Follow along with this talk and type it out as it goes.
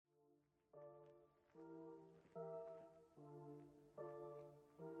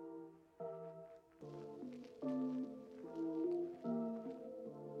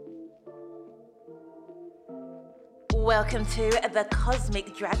Welcome to the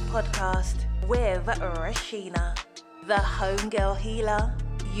Cosmic Drag Podcast with Rashina, the homegirl healer,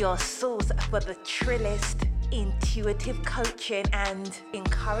 your source for the trillest, intuitive coaching and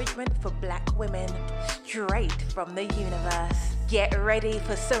encouragement for Black women straight from the universe. Get ready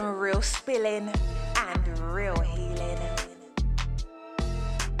for some real spilling and real healing.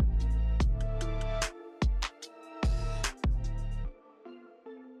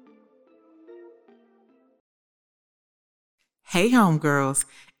 Hey homegirls,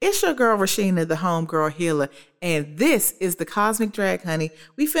 it's your girl Rashina, the homegirl healer, and this is the Cosmic Drag, honey.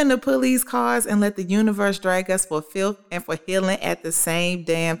 We finna pull these cards and let the universe drag us for filth and for healing at the same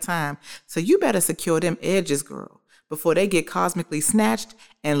damn time. So you better secure them edges, girl, before they get cosmically snatched,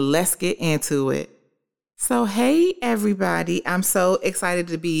 and let's get into it. So hey everybody, I'm so excited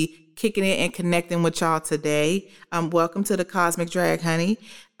to be kicking it and connecting with y'all today. Welcome to the Cosmic Drag, honey.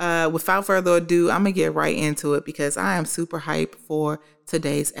 Without further ado, I'm going to get right into it because I am super hyped for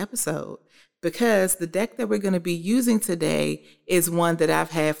today's episode. Because the deck that we're going to be using today is one that I've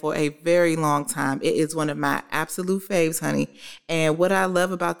had for a very long time. It is one of my absolute faves, honey. And what I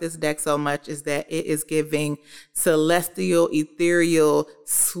love about this deck so much is that it is giving celestial, ethereal,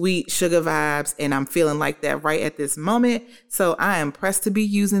 sweet sugar vibes. And I'm feeling like that right at this moment. So I am pressed to be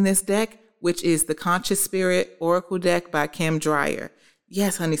using this deck, which is the Conscious Spirit Oracle deck by Kim Dreyer.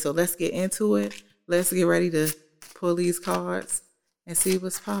 Yes, honey. So let's get into it. Let's get ready to pull these cards and see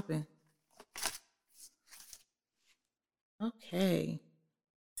what's popping. Okay.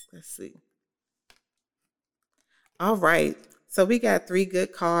 Let's see. All right. So we got 3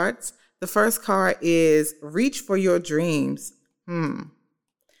 good cards. The first card is Reach for Your Dreams. The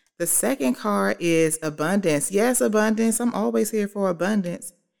second card is Abundance. Yes, abundance. I'm always here for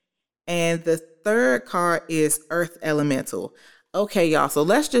abundance. And the third card is Earth Elemental. Okay, y'all, so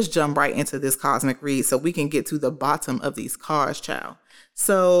let's just jump right into this cosmic read so we can get to the bottom of these cards, child.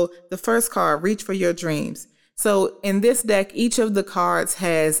 So the first card, Reach for Your Dreams. So in this deck, each of the cards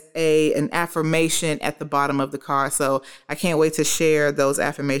has an affirmation at the bottom of the card. So I can't wait to share those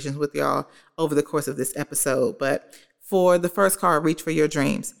affirmations with y'all over the course of this episode. But for the first card, Reach for Your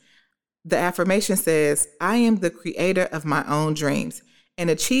Dreams, the affirmation says, I am the creator of my own dreams and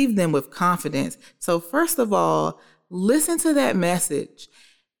achieve them with confidence. So first of all, listen to that message.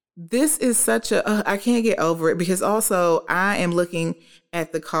 This is such I can't get over it because also I am looking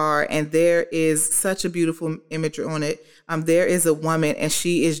at the card and there is such a beautiful imagery on it. There is a woman and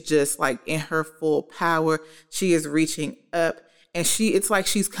she is just like in her full power. She is reaching up and it's like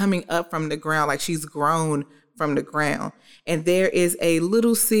she's coming up from the ground, like she's grown from the ground. And there is a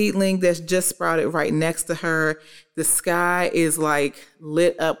little seedling that's just sprouted right next to her. The sky is like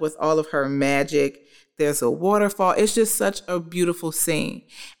lit up with all of her magic. There's a waterfall. It's just such a beautiful scene.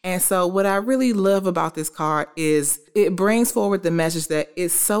 And so what I really love about this card is it brings forward the message that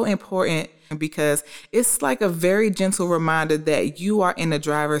it's so important because it's like a very gentle reminder that you are in the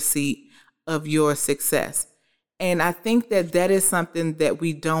driver's seat of your success. And I think that that is something that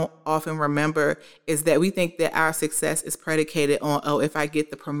we don't often remember is that we think that our success is predicated on, if I get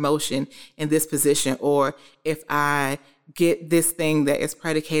the promotion in this position or if I get this thing that is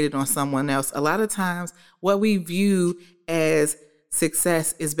predicated on someone else. A lot of times what we view as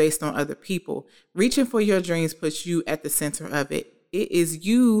success is based on other people. Reaching for your dreams puts you at the center of it. It is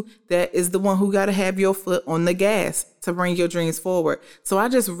you that is the one who got to have your foot on the gas to bring your dreams forward. So I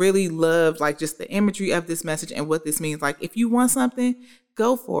just really love like just the imagery of this message and what this means. Like if you want something,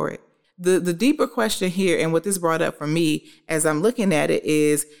 go for it. The deeper question here and what this brought up for me as I'm looking at it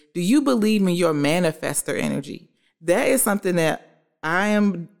is, do you believe in your manifestor energy? That is something that I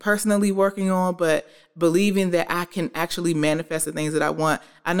am personally working on, but believing that I can actually manifest the things that I want.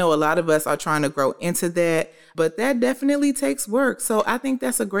 I know a lot of us are trying to grow into that, but that definitely takes work. So I think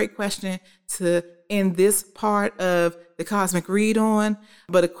that's a great question to end this part of the cosmic read on,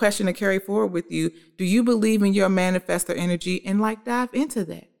 but a question to carry forward with you. Do you believe in your manifestor energy and dive into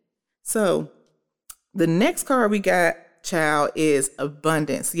that? So the next card we got, child, is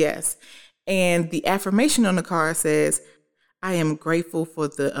Abundance. Yes. And the affirmation on the card says, I am grateful for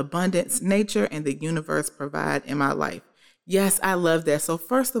the abundance nature and the universe provide in my life. Yes, I love that. So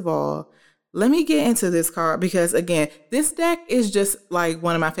first of all, let me get into this card because again, this deck is just like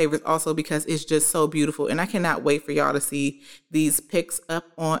one of my favorites also because it's just so beautiful. And I cannot wait for y'all to see these pics up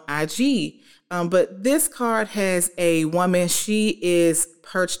on IG. But this card has a woman. She is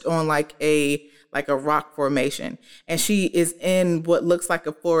perched on like a rock formation. And she is in what looks like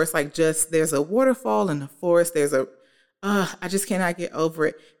a forest, like just there's a waterfall in the forest. There's a I just cannot get over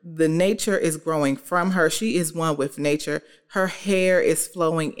it. The nature is growing from her. She is one with nature. Her hair is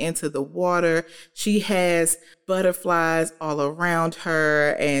flowing into the water. She has butterflies all around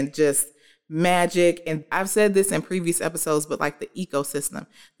her and just magic. And I've said this in previous episodes, but like the ecosystem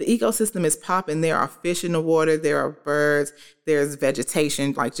is popping. There are fish in the water. There are birds. There's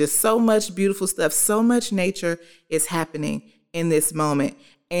vegetation, like just so much beautiful stuff. So much nature is happening in this moment.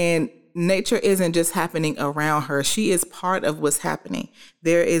 And nature isn't just happening around her. She is part of what's happening.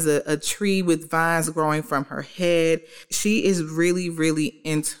 There is a tree with vines growing from her head. She is really, really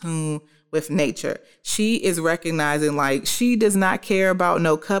in tune with nature. She is recognizing like she does not care about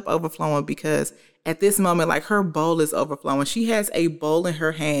no cup overflowing, because at this moment, like her bowl is overflowing. She has a bowl in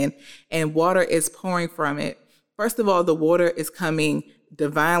her hand and water is pouring from it. First of all, the water is coming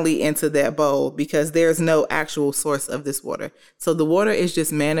divinely into that bowl because there's no actual source of this water. So the water is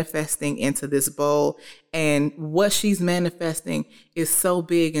just manifesting into this bowl. And what she's manifesting is so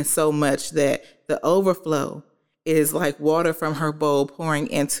big and so much that the overflow is like water from her bowl pouring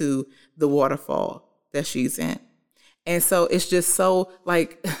into the waterfall that she's in. And so it's just so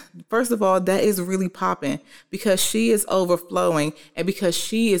like, first of all, that is really popping because she is overflowing. And because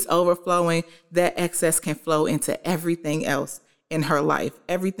she is overflowing, that excess can flow into everything else in her life,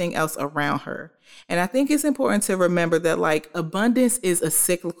 everything else around her. And I think it's important to remember that like abundance is a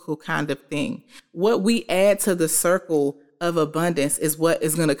cyclical kind of thing. What we add to the circle of abundance is what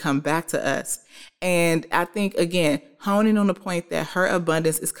is going to come back to us. And I think, again, honing on the point that her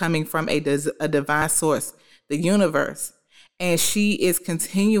abundance is coming from a divine source, the universe, and she is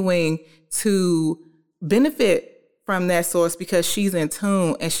continuing to benefit from that source because she's in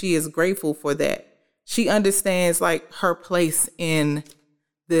tune and she is grateful for that. She understands like her place in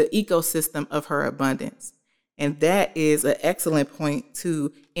the ecosystem of her abundance. And that is an excellent point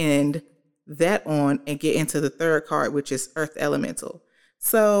to end that on and get into the third card, which is Earth Elemental.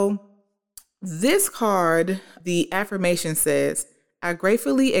 So this card, the affirmation says, I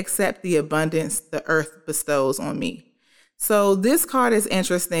gratefully accept the abundance the earth bestows on me. So this card is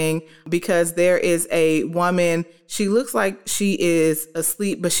interesting because there is a woman, she looks like she is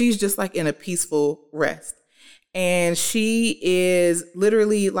asleep, but she's just like in a peaceful rest. And she is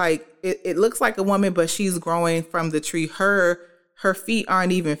literally like, it looks like a woman, but she's growing from the tree. Her feet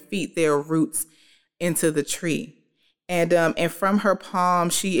aren't even feet, they're roots into the tree. And from her palm,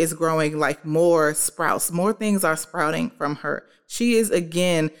 she is growing like more sprouts. More things are sprouting from her. She is,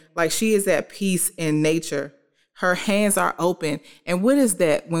 again, like she is at peace in nature. Her hands are open. And what is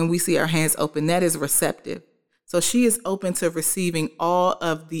that when we see our hands open? That is receptive. So she is open to receiving all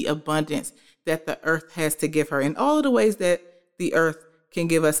of the abundance that the earth has to give her in all of the ways that the earth can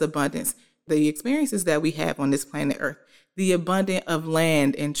give us abundance. The experiences that we have on this planet Earth, the abundance of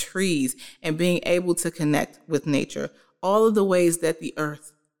land and trees and being able to connect with nature, all of the ways that the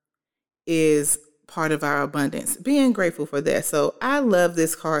earth is part of our abundance, being grateful for that. So I love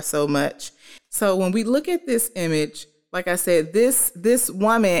this card so much. So when we look at this image, like I said, this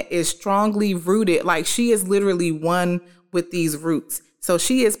woman is strongly rooted, like she is literally one with these roots. So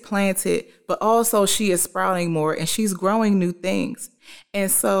she is planted, but also she is sprouting more and she's growing new things. And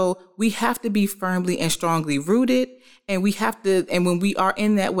so we have to be firmly and strongly rooted. And when we are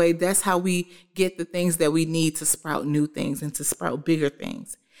in that way, that's how we get the things that we need to sprout new things and to sprout bigger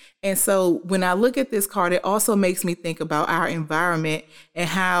things. And so when I look at this card, it also makes me think about our environment and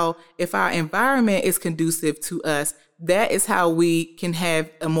how if our environment is conducive to us, that is how we can have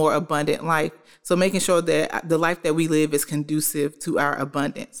a more abundant life. So making sure that the life that we live is conducive to our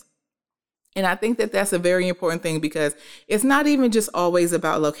abundance. And I think that that's a very important thing because it's not even just always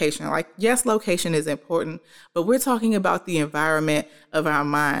about location. Like, yes, location is important, but we're talking about the environment of our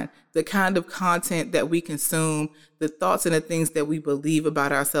mind, the kind of content that we consume, the thoughts and the things that we believe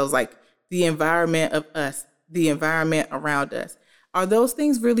about ourselves, like the environment of us, the environment around us. Are those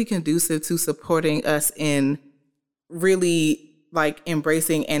things really conducive to supporting us in really like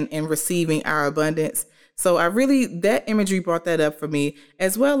embracing and receiving our abundance? So that imagery brought that up for me,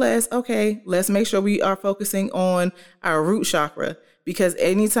 as well as, okay, let's make sure we are focusing on our root chakra, because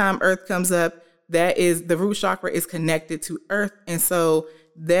anytime earth comes up, the root chakra is connected to earth. And so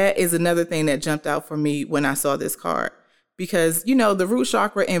that is another thing that jumped out for me when I saw this card, because, the root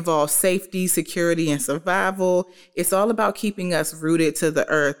chakra involves safety, security, and survival. It's all about keeping us rooted to the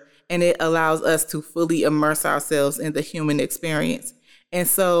earth, and it allows us to fully immerse ourselves in the human experience. And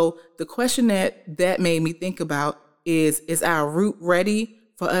so the question that made me think about is our root ready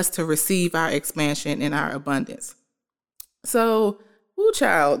for us to receive our expansion and our abundance? So,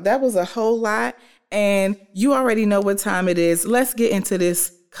 child, that was a whole lot. And you already know what time it is. Let's get into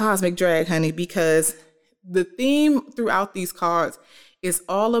this cosmic drag, honey, because the theme throughout these cards is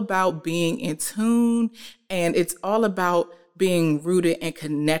all about being in tune, and it's all about being rooted and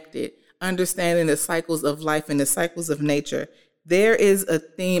connected, understanding the cycles of life and the cycles of nature. There is a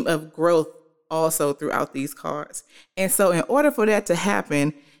theme of growth also throughout these cards. And so in order for that to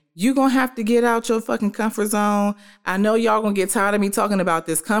happen, you're going to have to get out your fucking comfort zone. I know y'all going to get tired of me talking about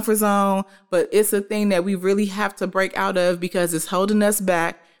this comfort zone, but it's a thing that we really have to break out of because it's holding us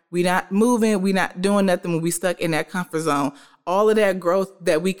back. We're not moving. We're not doing nothing when we stuck in that comfort zone. All of that growth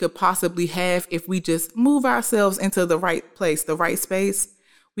that we could possibly have if we just move ourselves into the right place, the right space.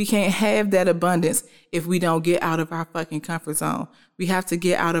 We can't have that abundance if we don't get out of our fucking comfort zone. We have to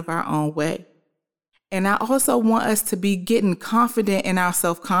get out of our own way. And I also want us to be getting confident in our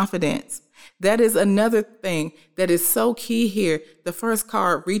self-confidence. That is another thing that is so key here. The first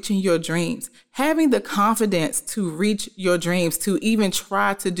card, reaching your dreams. Having the confidence to reach your dreams, to even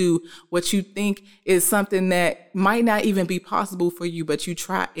try to do what you think is something that might not even be possible for you, but you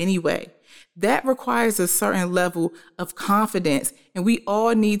try anyway. That requires a certain level of confidence, and we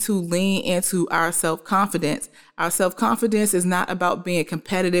all need to lean into our self-confidence. Our self-confidence is not about being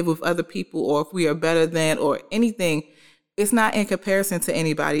competitive with other people or if we are better than or anything. It's not in comparison to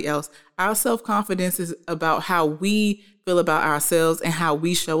anybody else. Our self-confidence is about how we feel about ourselves and how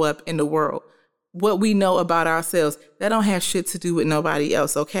we show up in the world. What we know about ourselves, that don't have shit to do with nobody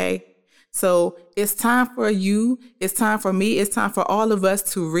else, okay? So it's time for you, it's time for me, it's time for all of us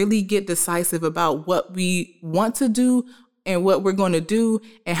to really get decisive about what we want to do and what we're going to do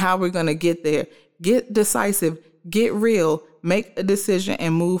and how we're going to get there. Get decisive, get real, make a decision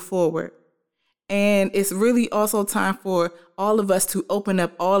and move forward. And it's really also time for all of us to open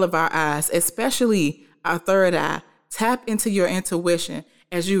up all of our eyes, especially our third eye. Tap into your intuition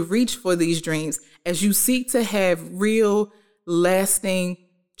as you reach for these dreams, as you seek to have real, lasting,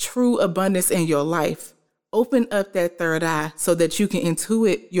 true abundance in your life. Open up that third eye so that you can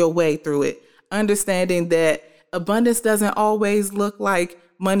intuit your way through it, understanding that abundance doesn't always look like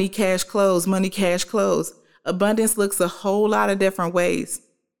money, cash, clothes, money, cash, clothes. Abundance looks a whole lot of different ways.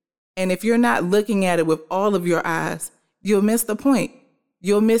 And if you're not looking at it with all of your eyes, you'll miss the point.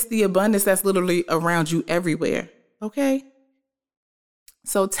 You'll miss the abundance that's literally around you everywhere. Okay?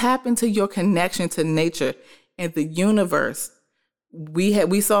 So tap into your connection to nature and the universe.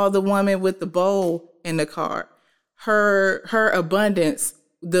 We saw the woman with the bowl in the card. Her abundance,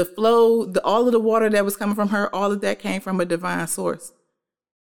 the flow, all of the water that was coming from her, all of that came from a divine source,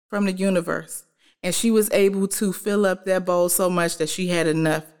 from the universe. And she was able to fill up that bowl so much that she had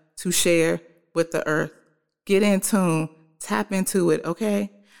enough to share with the earth. Get in tune, tap into it, okay?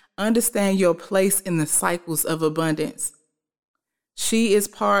 Understand your place in the cycles of abundance. She is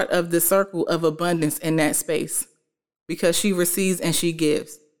part of the circle of abundance in that space because she receives and she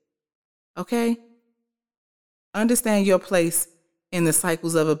gives, okay? Understand your place in the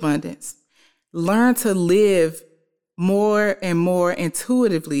cycles of abundance. Learn to live more and more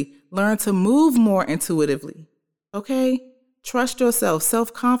intuitively. Learn to move more intuitively, okay? Trust yourself,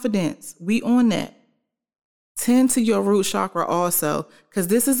 self-confidence. We on that. Tend to your root chakra also, because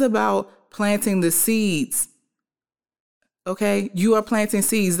this is about planting the seeds. Okay? You are planting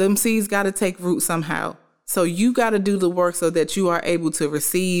seeds. Them seeds got to take root somehow. So you got to do the work so that you are able to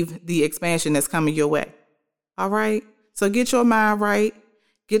receive the expansion that's coming your way. All right? So get your mind right.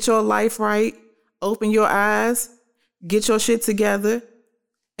 Get your life right. Open your eyes. Get your shit together.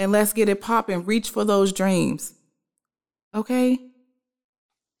 And let's get it popping. Reach for those dreams. Okay?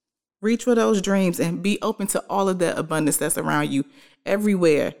 Reach for those dreams and be open to all of that abundance that's around you.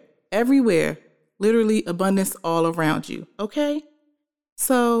 Everywhere. Everywhere. Literally abundance all around you. Okay?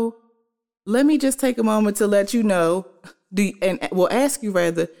 So let me just take a moment to let you know, ask you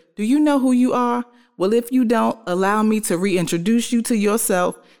rather, do you know who you are? Well, if you don't, allow me to reintroduce you to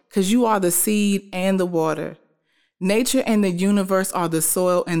yourself, because you are the seed and the water. Nature and the universe are the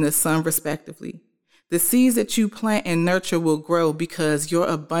soil and the sun, respectively. The seeds that you plant and nurture will grow because your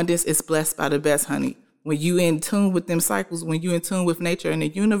abundance is blessed by the best, honey. When you in tune with them cycles, when you in tune with nature and the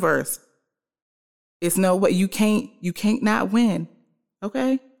universe, it's no way you can't not win.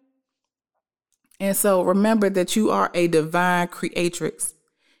 Okay? And so remember that you are a divine creatrix.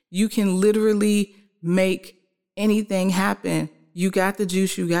 You can literally make anything happen. You got the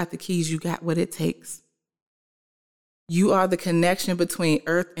juice, you got the keys, you got what it takes. You are the connection between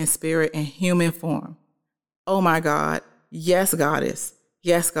earth and spirit and human form. Oh my God. Yes, goddess.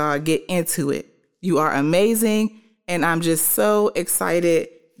 Yes, God, get into it. You are amazing. And I'm just so excited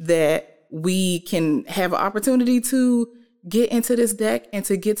that we can have an opportunity to get into this deck and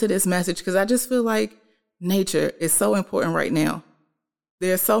to get to this message, because I just feel like nature is so important right now.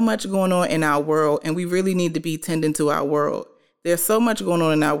 There's so much going on in our world, and we really need to be tending to our world. There's so much going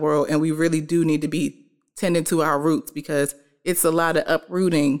on in our world, and we really do need to be tending to our roots, because it's a lot of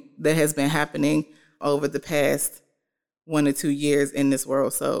uprooting that has been happening over the past 1 or 2 years in this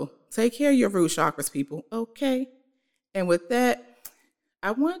world. So take care of your root chakras, people. Okay. And with that,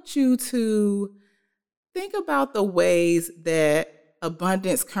 I want you to think about the ways that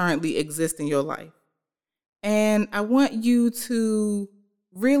abundance currently exists in your life. And I want you to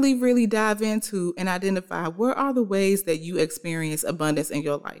really, really dive into and identify where are the ways that you experience abundance in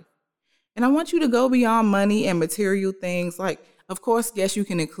your life. And I want you to go beyond money and material things. Like, of course, yes, you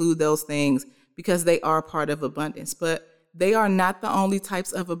can include those things because they are part of abundance, but they are not the only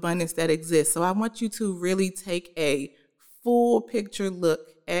types of abundance that exist. So I want you to really take a full picture look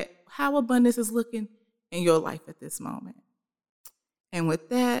at how abundance is looking in your life at this moment. And with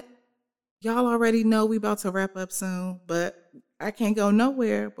that, y'all already know we about to wrap up soon, but I can't go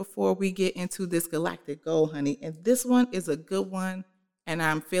nowhere before we get into this galactic goal, honey. And this one is a good one, and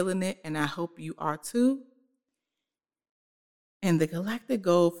I'm feeling it, and I hope you are too. And the galactic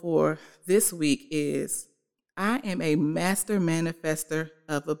goal for this week is, I am a master manifester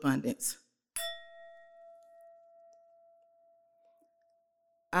of abundance.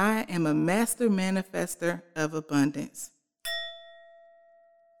 I am a master manifester of abundance.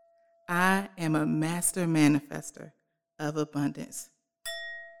 I am a master manifester of abundance.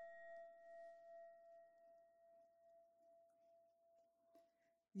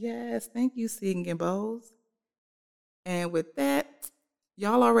 Yes, thank you, Singing Bowls. And with that,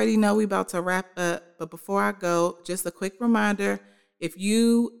 y'all already know we about to wrap up. But before I go, just a quick reminder, if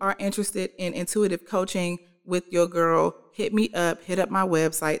you are interested in intuitive coaching with your girl, hit me up, hit up my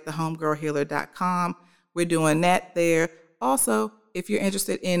website, thehomegirlhealer.com. We're doing that there. Also, if you're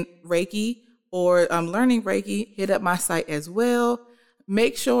interested in Reiki or learning Reiki, hit up my site as well.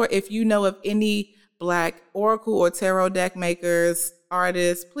 Make sure if you know of any Black oracle or tarot deck makers,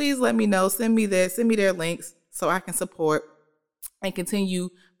 artists, please let me know. Send me their links so I can support and continue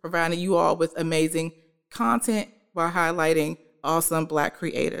providing you all with amazing content while highlighting awesome Black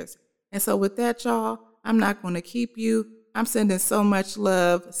creators. And so with that, y'all, I'm not going to keep you. I'm sending so much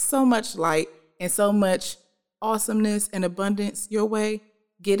love, so much light, and so much awesomeness and abundance your way.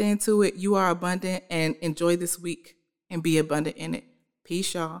 Get into it. You are abundant, and enjoy this week and be abundant in it.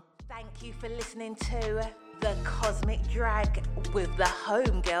 Peace, y'all. Thank you for listening to The Cosmic Drag with the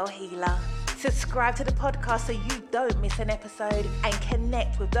Homegirl Healer. Subscribe to the podcast so you don't miss an episode, and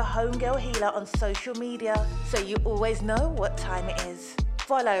connect with the Homegirl Healer on social media so you always know what time it is.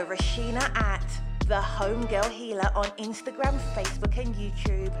 Follow Rashina at The Homegirl Healer on Instagram, Facebook and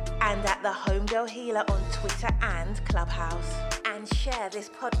YouTube, and at The Homegirl Healer on Twitter and Clubhouse. And share this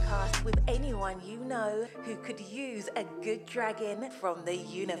podcast with anyone you know who could use a good dragging from the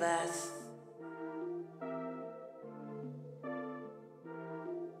universe.